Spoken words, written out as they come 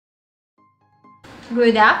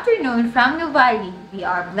Good afternoon from New Valley. We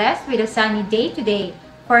are blessed with a sunny day today.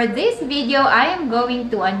 For this video, I am going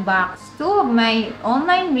to unbox two of my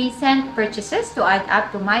online recent purchases to add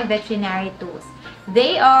up to my veterinary tools.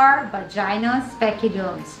 They are Vaginal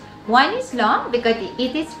speculums. One is long because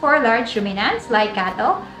it is for large ruminants like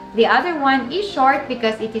cattle. The other one is short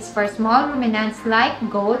because it is for small ruminants like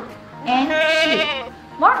goat and sheep.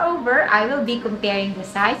 Moreover, I will be comparing the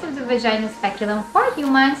size of the vaginal speculum for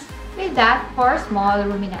humans with that for small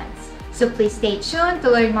ruminants. So please stay tuned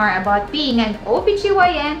to learn more about being an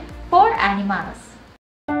OBGYN for animals.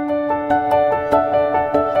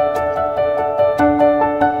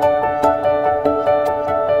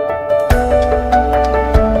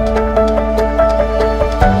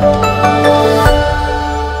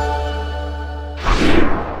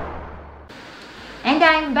 And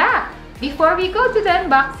I'm back! Before we go to the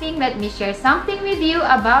unboxing, let me share something with you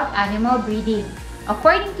about animal breeding.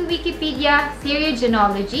 According to Wikipedia,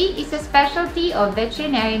 theriogenology is a specialty of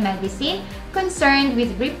veterinary medicine concerned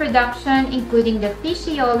with reproduction, including the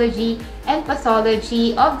physiology and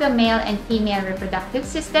pathology of the male and female reproductive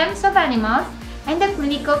systems of animals, and the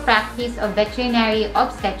clinical practice of veterinary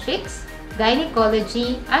obstetrics,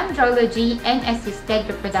 gynecology, andrology, and assisted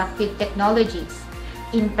reproductive technologies.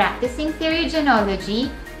 In practicing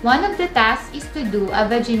theriogenology, one of the tasks is to do a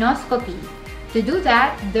vaginoscopy. To do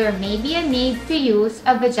that, there may be a need to use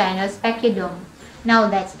a vaginal speculum. Now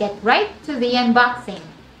let's get right to the unboxing.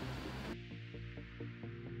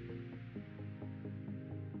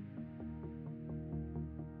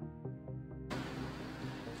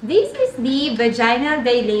 This is the vaginal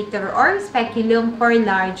dilator or speculum for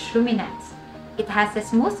large ruminants. It has a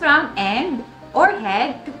smooth round end or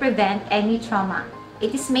head to prevent any trauma.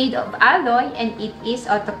 It is made of alloy and it is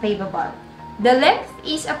autoclavable. The length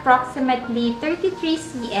is approximately 33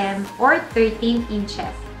 cm or 13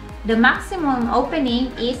 inches. The maximum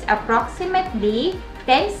opening is approximately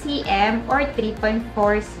 10 cm or 3.4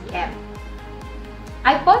 cm.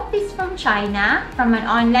 I bought this from China from an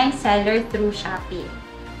online seller through Shopee.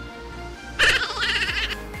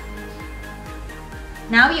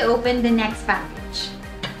 Now we open the next package.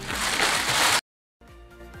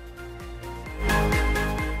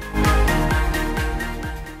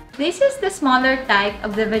 This is the smaller type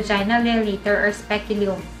of the vaginal dilator or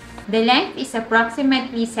speculum. The length is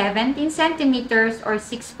approximately 17 centimeters or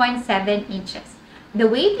 6.7 inches. The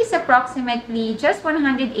weight is approximately just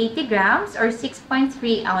 180 grams or 6.3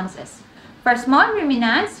 ounces. For small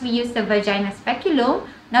ruminants, we use the vaginal speculum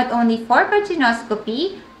not only for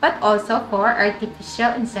vaginoscopy but also for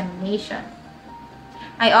artificial insemination.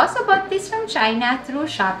 I also bought this from China through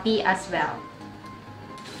Shopee as well.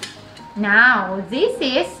 Now, this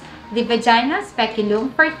is the vaginal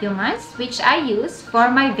speculum for humans, which I use for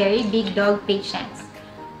my very big dog patients.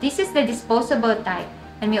 This is the disposable type,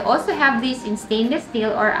 and we also have this in stainless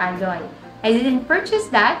steel or alloy. I didn't purchase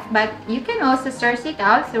that, but you can also source it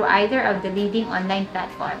out through either of the leading online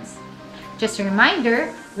platforms. Just a reminder,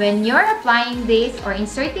 when you're applying this or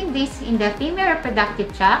inserting this in the female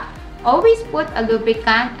reproductive tract, always put a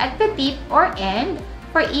lubricant at the tip or end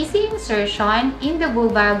for easy insertion in the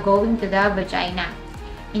vulva going to the vagina.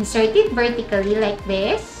 Insert it vertically like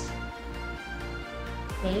this.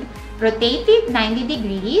 Okay. Rotate it 90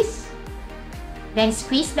 degrees. Then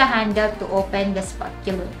squeeze the handle to open the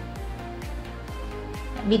speculum.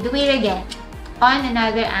 We do it again on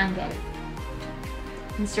another angle.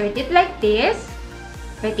 Insert it like this.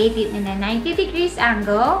 Rotate it in a 90 degrees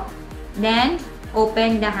angle. Then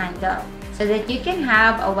open the handle so that you can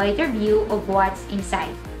have a wider view of what's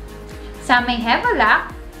inside. Some may have a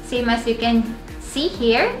lock, same as you can see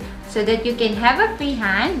here, so that you can have a free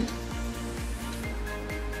hand.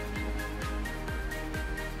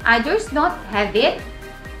 Others don't have it,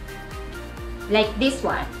 like this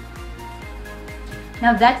one.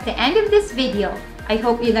 Now that's the end of this video. I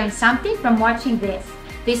hope you learned something from watching this.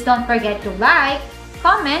 Please don't forget to like,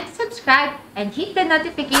 comment, subscribe, and hit the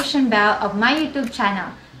notification bell of my YouTube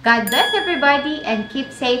channel. God bless everybody and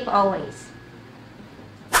keep safe always.